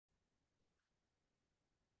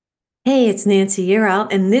Hey, it's Nancy. You're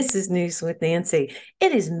out, and this is News with Nancy.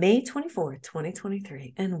 It is May 24th,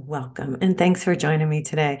 2023, and welcome. And thanks for joining me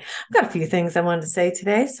today. I've got a few things I wanted to say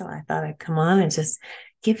today, so I thought I'd come on and just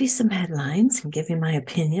give you some headlines and give you my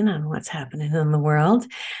opinion on what's happening in the world.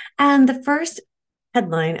 And the first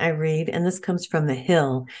headline I read, and this comes from The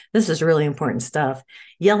Hill. This is really important stuff.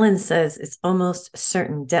 Yellen says it's almost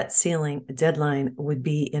certain debt ceiling deadline would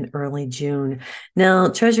be in early June. Now,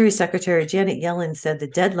 Treasury Secretary Janet Yellen said the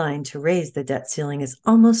deadline to raise the debt ceiling is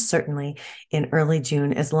almost certainly in early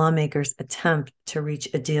June as lawmakers attempt to reach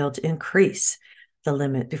a deal to increase the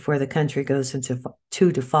limit before the country goes into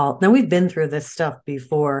default. Now, we've been through this stuff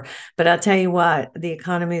before, but I'll tell you what, the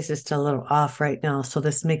economy is just a little off right now. So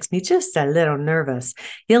this makes me just a little nervous.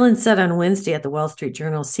 Yellen said on Wednesday at the Wall Street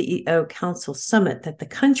Journal CEO Council Summit that the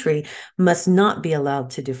country must not be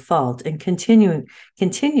allowed to default, and continuing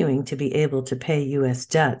to be able to pay U.S.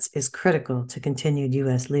 debts is critical to continued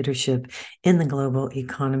U.S. leadership in the global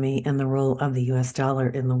economy and the role of the U.S. dollar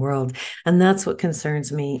in the world. And that's what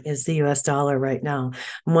concerns me is the U.S. dollar right now.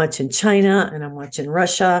 I'm watching China and I'm watching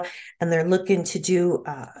Russia, and they're looking to do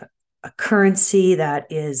a currency that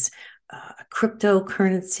is a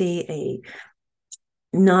cryptocurrency,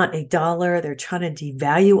 not a dollar. They're trying to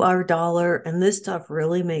devalue our dollar. And this stuff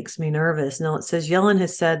really makes me nervous. Now, it says Yellen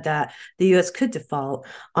has said that the U.S. could default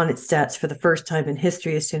on its debts for the first time in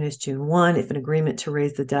history as soon as June 1 if an agreement to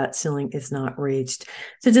raise the debt ceiling is not reached.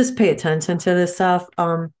 So just pay attention to this stuff.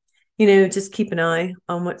 Just keep an eye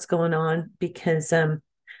on what's going on because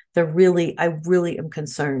I really am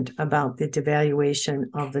concerned about the devaluation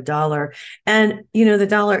of the dollar. And, the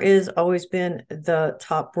dollar has always been the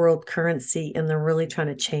top world currency, and they're really trying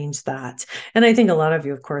to change that. And I think a lot of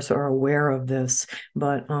you, of course, are aware of this,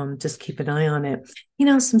 but just keep an eye on it.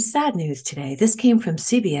 Some sad news today. This came from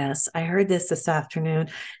CBS. I heard this afternoon.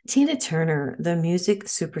 Tina Turner, the music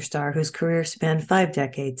superstar whose career spanned 5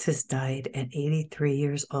 decades, has died at 83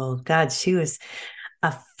 years old. God, she was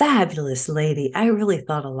a fabulous lady. I really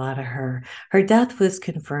thought a lot of her. Her death was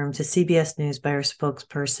confirmed to CBS News by her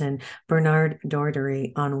spokesperson, Bernard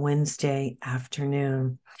Doherty, on Wednesday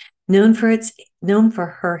afternoon. Known for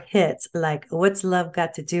her hits like What's Love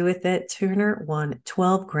Got to Do with It, Turner won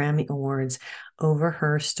 12 Grammy Awards over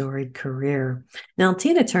her storied career. Now,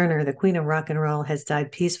 Tina Turner, the queen of rock and roll, has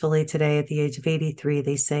died peacefully today at the age of 83.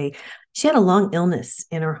 They say she had a long illness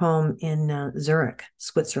in her home in Zurich,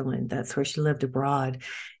 Switzerland. That's where she lived abroad.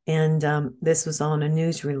 And this was on a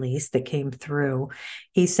news release that came through.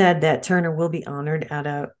 He said that Turner will be honored at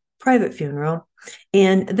a private funeral.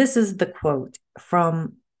 And this is the quote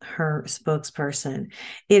from her spokesperson.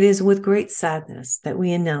 It is with great sadness that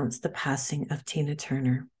we announce the passing of Tina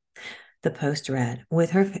Turner. The Post read,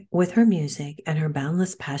 with her music and her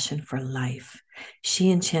boundless passion for life,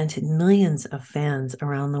 she enchanted millions of fans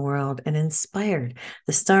around the world and inspired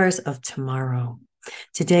the stars of tomorrow.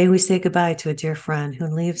 Today, we say goodbye to a dear friend who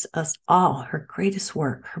leaves us all her greatest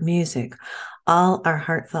work, her music. All our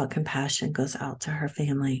heartfelt compassion goes out to her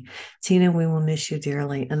family. Tina, we will miss you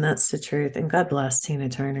dearly. And that's the truth. And God bless Tina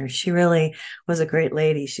Turner. She really was a great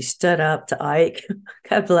lady. She stood up to Ike.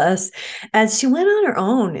 God bless. And she went on her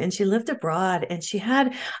own and she lived abroad. And she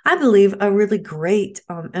had, I believe, a really great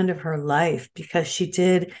end of her life because she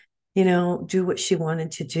did, do what she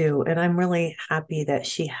wanted to do. And I'm really happy that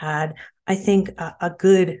she had, I think, a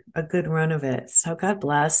good run of it. So God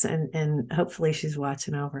bless, and hopefully she's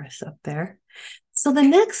watching over us up there. So the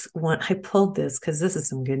next one, I pulled this because this is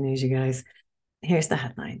some good news, you guys. Here's the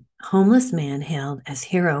headline. Homeless man hailed as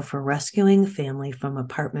hero for rescuing family from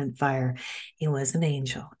apartment fire. He was an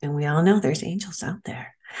angel, and we all know there's angels out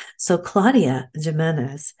there. So Claudia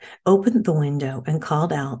Jimenez opened the window and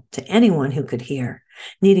called out to anyone who could hear,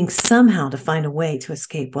 needing somehow to find a way to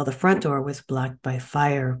escape while the front door was blocked by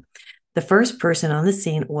fire. The first person on the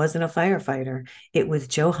scene wasn't a firefighter. It was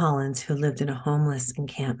Joe Hollins, who lived in a homeless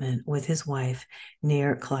encampment with his wife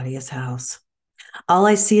near Claudia's house. All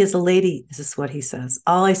I see is a lady. This is what he says.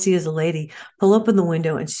 All I see is a lady pull open the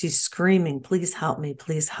window and she's screaming, please help me,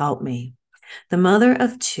 please help me. The mother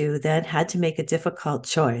of two then had to make a difficult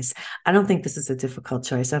choice. I don't think this is a difficult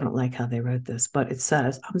choice. I don't like how they wrote this, but it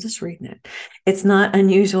says, I'm just reading it. It's not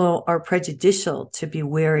unusual or prejudicial to be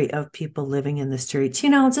wary of people living in the streets.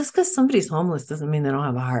 Just because somebody's homeless doesn't mean they don't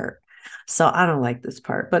have a heart. So I don't like this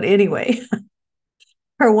part. But anyway,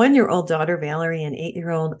 her 1-year-old daughter, Valerie, and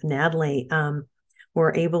 8-year-old Natalie,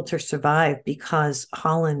 were able to survive because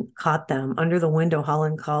Holland caught them. Under the window,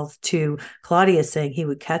 Holland called to Claudia saying he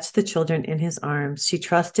would catch the children in his arms. She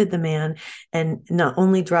trusted the man and not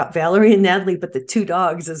only dropped Valerie and Natalie, but the two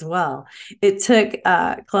dogs as well. It took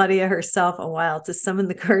Claudia herself a while to summon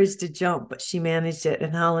the courage to jump, but she managed it,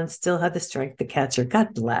 and Holland still had the strength to catch her.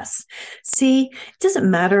 God bless. See, it doesn't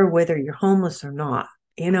matter whether you're homeless or not.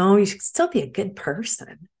 You should still be a good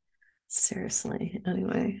person. Seriously.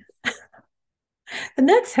 Anyway, the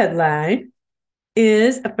next headline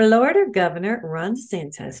is Florida Governor Ron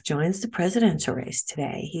DeSantis joins the presidential race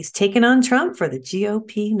today. He's taking on Trump for the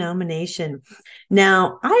GOP nomination.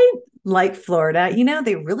 Now, I like Florida.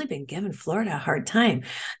 They've really been giving Florida a hard time.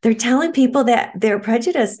 They're telling people that they're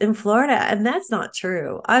prejudiced in Florida, and that's not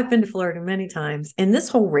true. I've been to Florida many times, and this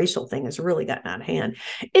whole racial thing has really gotten out of hand.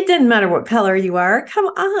 It doesn't matter what color you are. Come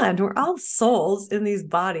on. We're all souls in these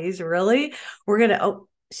bodies, really. We're going to,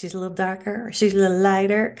 she's a little darker, or she's a little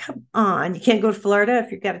lighter. Come on. You can't go to Florida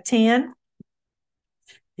if you've got a tan.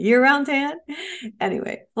 Year-round tan.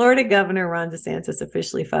 Anyway, Florida Governor Ron DeSantis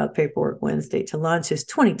officially filed paperwork Wednesday to launch his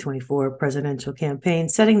 2024 presidential campaign,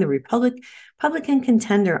 setting the Republican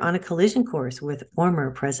contender on a collision course with former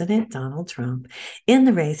President Donald Trump in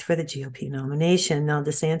the race for the GOP nomination. Now,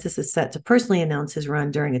 DeSantis is set to personally announce his run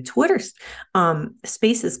during a Twitter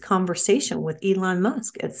Spaces conversation with Elon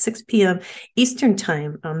Musk at 6 p.m. Eastern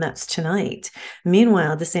Time. That's tonight.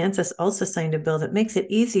 Meanwhile, DeSantis also signed a bill that makes it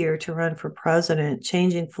easier to run for president,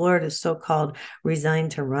 changing Florida's so-called resign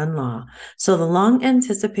to run law. So the long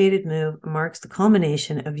anticipated move marks the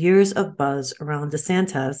culmination of years of buzz around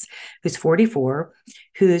DeSantis, who's 44,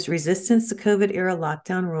 whose resistance to COVID-era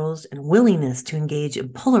lockdown rules and willingness to engage in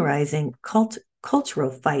polarizing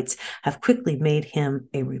cultural fights have quickly made him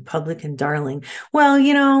a Republican darling. Well,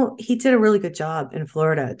 he did a really good job in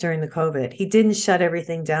Florida during the COVID. He didn't shut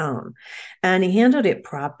everything down, and he handled it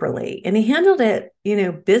properly, and he handled it,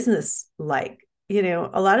 business-like.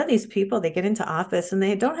 A lot of these people, they get into office and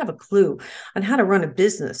they don't have a clue on how to run a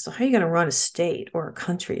business. So how are you going to run a state or a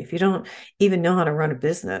country if you don't even know how to run a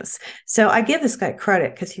business? So I give this guy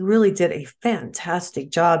credit because he really did a fantastic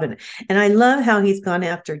job. And I love how he's gone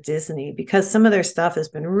after Disney, because some of their stuff has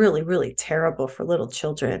been really, really terrible for little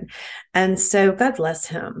children. And so God bless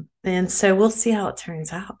him. And so we'll see how it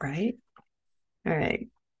turns out, right? All right.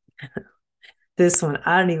 This one,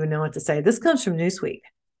 I don't even know what to say. This comes from Newsweek.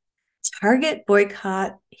 Target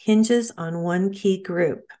boycott hinges on one key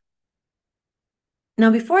group.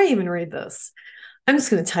 Now, before I even read this, I'm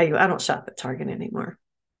just going to tell you, I don't shop at Target anymore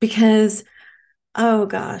because, oh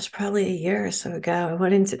gosh, probably a year or so ago, I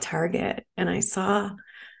went into Target and I saw,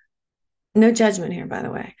 no judgment here, by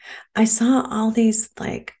the way, I saw all these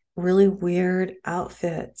really weird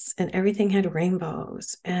outfits and everything had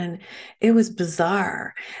rainbows and it was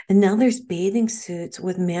bizarre. And now there's bathing suits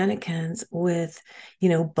with mannequins with,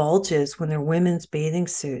 bulges when they're women's bathing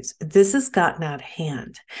suits. This has gotten out of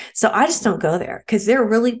hand. So I just don't go there because they're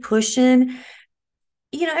really pushing,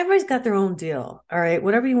 everybody's got their own deal. All right.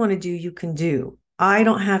 Whatever you want to do, you can do. I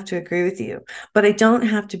don't have to agree with you, but I don't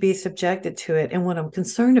have to be subjected to it. And what I'm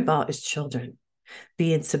concerned about is children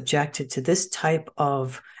being subjected to this type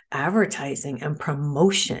of advertising and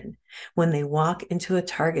promotion when they walk into a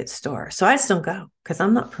Target store. So I just don't go because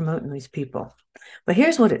I'm not promoting these people. But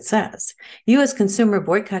here's what it says. U.S. consumer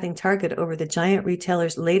boycotting Target over the giant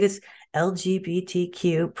retailer's latest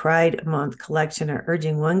LGBTQ Pride Month collection are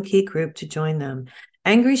urging one key group to join them.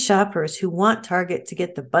 Angry shoppers who want Target to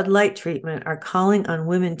get the Bud Light treatment are calling on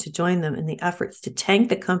women to join them in the efforts to tank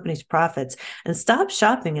the company's profits and stop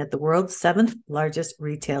shopping at the world's 7th largest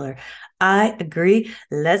retailer. I agree.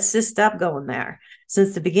 Let's just stop going there.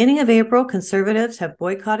 Since the beginning of April, conservatives have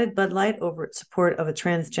boycotted Bud Light over its support of a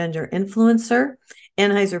transgender influencer.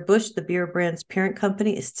 Anheuser-Busch, the beer brand's parent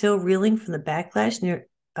company, is still reeling from the backlash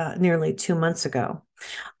nearly 2 months ago.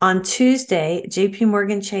 On Tuesday, JP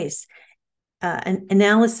Morgan Chase an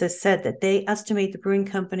analysis said that they estimate the brewing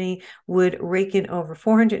company would rake in over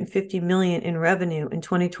 $450 million in revenue in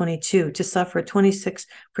 2022 to suffer a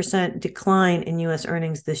 26% decline in U.S.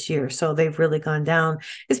 earnings this year. So they've really gone down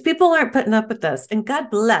because people aren't putting up with this. And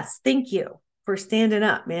God bless. Thank you for standing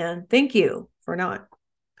up, man. Thank you for not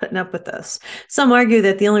putting up with this. Some argue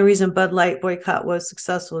that the only reason Bud Light boycott was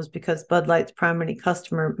successful is because Bud Light's primary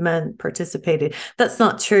customer men participated. That's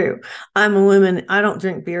not true. I'm a woman. I don't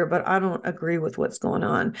drink beer, but I don't agree with what's going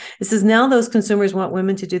on. It says now those consumers want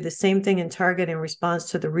women to do the same thing in Target in response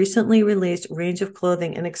to the recently released range of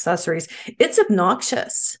clothing and accessories. It's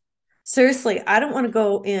obnoxious. Seriously, I don't want to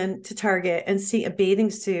go into Target and see a bathing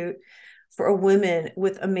suit for a woman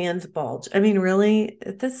with a man's bulge. I mean, really?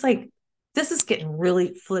 That's this is getting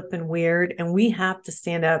really flipping weird, and we have to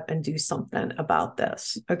stand up and do something about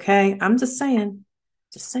this. Okay. I'm just saying,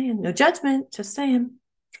 no judgment, just saying.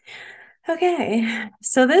 Okay.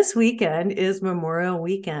 So this weekend is Memorial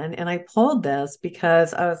Weekend, and I pulled this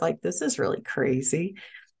because I was like, this is really crazy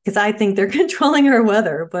because I think they're controlling our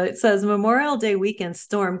weather. But it says Memorial Day weekend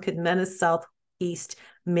storm could menace southeast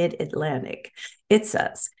mid-Atlantic. It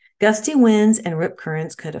says gusty winds and rip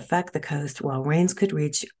currents could affect the coast, while rains could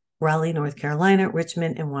reach Raleigh, North Carolina,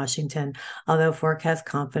 Richmond, and Washington, although forecast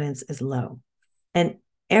confidence is low. An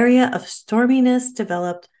area of storminess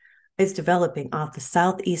is developing off the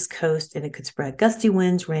southeast coast, and it could spread gusty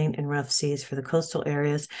winds, rain, and rough seas for the coastal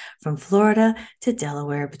areas from Florida to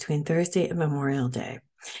Delaware between Thursday and Memorial Day.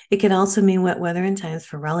 It can also mean wet weather in times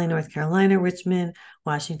for Raleigh, North Carolina, Richmond,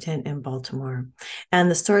 Washington, and Baltimore.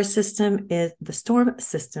 And the storm system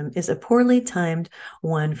is a poorly timed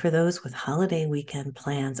one for those with holiday weekend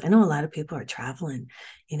plans. I know a lot of people are traveling,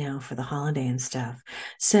 for the holiday and stuff.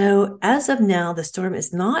 So as of now, the storm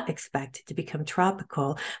is not expected to become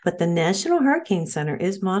tropical, but the National Hurricane Center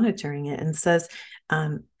is monitoring it and says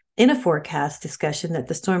in a forecast discussion that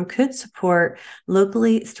the storm could support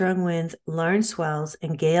locally strong winds, large swells,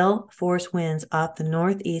 and gale force winds off the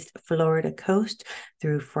northeast Florida coast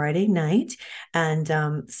through Friday night. And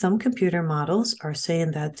some computer models are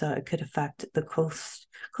saying that it could affect the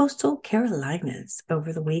coastal Carolinas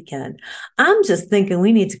over the weekend. I'm just thinking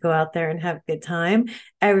we need to go out there and have a good time.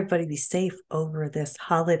 Everybody be safe over this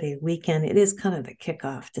holiday weekend. It is kind of the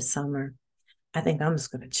kickoff to summer. I think I'm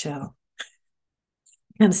just going to chill.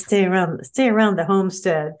 Kind of stay around the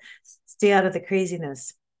homestead, stay out of the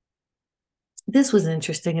craziness. This was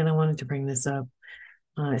interesting, and I wanted to bring this up.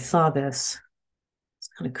 I saw this. It's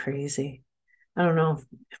kind of crazy. I don't know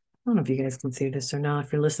if you guys can see this or not.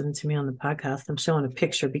 If you're listening to me on the podcast, I'm showing a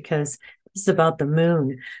picture because this is about the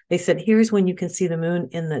moon. They said, here's when you can see the moon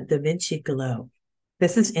in the Vinci Glow.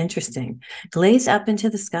 This is interesting. Glaze up into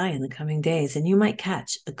the sky in the coming days, and you might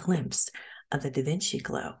catch a glimpse of the Da Vinci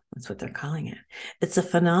Glow. That's what they're calling it. It's a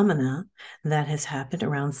phenomena that has happened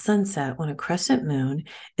around sunset when a crescent moon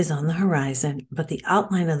is on the horizon, but the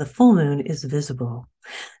outline of the full moon is visible.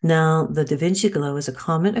 Now, the Da Vinci Glow is a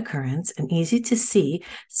common occurrence and easy to see,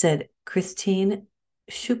 said Christine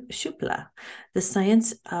Shupla, the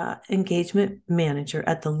science engagement manager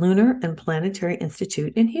at the Lunar and Planetary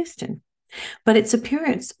Institute in Houston. But its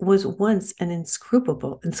appearance was once an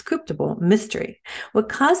inscrutable mystery. What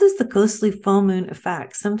causes the ghostly full moon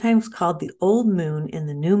effect, sometimes called the old moon in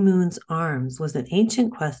the new moon's arms, was an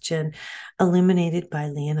ancient question illuminated by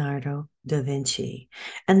Leonardo da Vinci.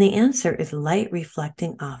 And the answer is light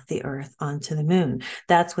reflecting off the earth onto the moon.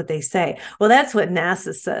 That's what they say. Well, that's what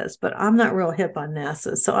NASA says, but I'm not real hip on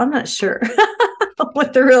NASA, so I'm not sure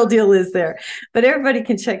what the real deal is there. But everybody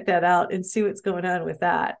can check that out and see what's going on with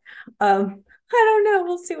that. I don't know.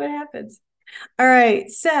 We'll see what happens. All right.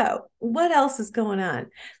 So, what else is going on?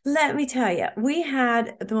 Let me tell you, we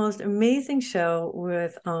had the most amazing show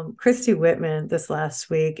with Christy Whitman this last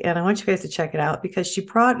week, and I want you guys to check it out because she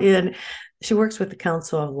works with the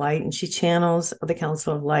Council of Light and she channels the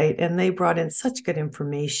Council of Light, and they brought in such good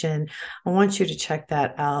information. I want you to check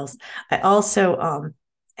that out. I also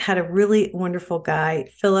had a really wonderful guy,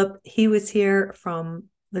 Philip. He was here from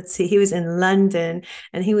he was in London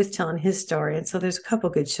and he was telling his story. And so there's a couple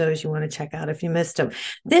good shows you want to check out if you missed them.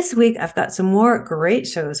 This week, I've got some more great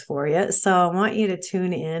shows for you. So I want you to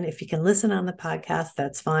tune in. If you can listen on the podcast,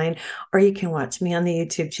 that's fine. Or you can watch me on the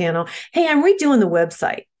YouTube channel. Hey, I'm redoing the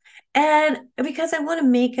website. And because I want to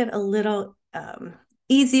make it a little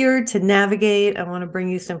easier to navigate. I want to bring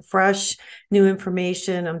you some fresh new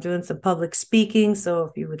information. I'm doing some public speaking. So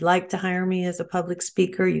if you would like to hire me as a public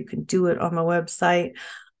speaker, you can do it on my website.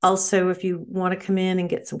 Also, if you want to come in and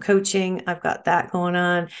get some coaching, I've got that going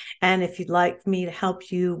on. And if you'd like me to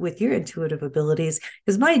help you with your intuitive abilities,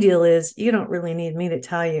 because my deal is you don't really need me to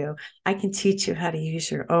tell you. I can teach you how to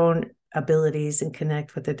use your own abilities and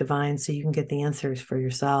connect with the divine so you can get the answers for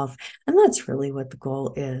yourself. And that's really what the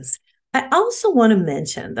goal is. I also want to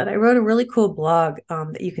mention that I wrote a really cool blog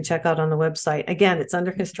that you can check out on the website. Again, it's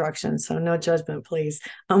under construction, so no judgment, please.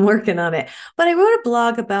 I'm working on it. But I wrote a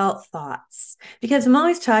blog about thoughts because I'm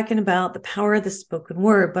always talking about the power of the spoken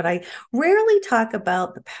word, but I rarely talk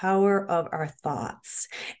about the power of our thoughts.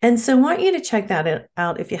 And so I want you to check that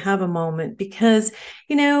out if you have a moment because,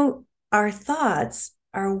 our thoughts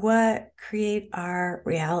are what create our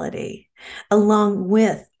reality along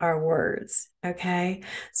with our words. Okay.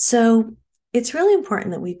 So it's really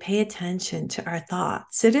important that we pay attention to our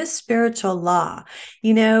thoughts. It is spiritual law.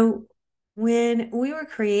 When we were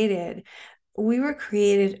created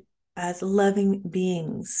as loving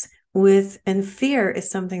beings and fear is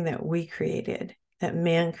something that we created, that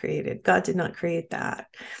man created. God did not create that.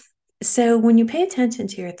 So when you pay attention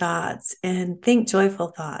to your thoughts and think joyful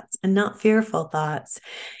thoughts and not fearful thoughts,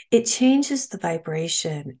 it changes the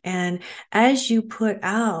vibration. And as you put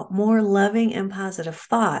out more loving and positive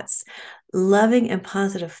thoughts, loving and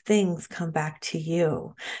positive things come back to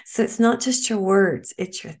you. So it's not just your words,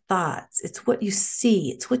 it's your thoughts. It's what you see,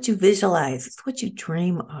 it's what you visualize, it's what you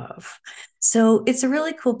dream of. So it's a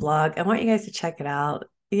really cool blog. I want you guys to check it out.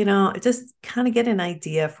 Just kind of get an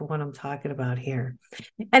idea for what I'm talking about here.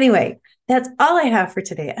 Anyway, that's all I have for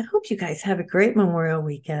today. I hope you guys have a great Memorial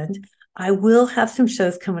weekend. I will have some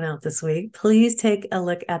shows coming out this week. Please take a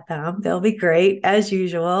look at them. They'll be great as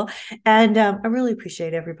usual. And I really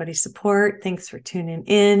appreciate everybody's support. Thanks for tuning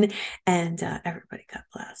in. And everybody, God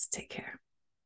bless. Take care.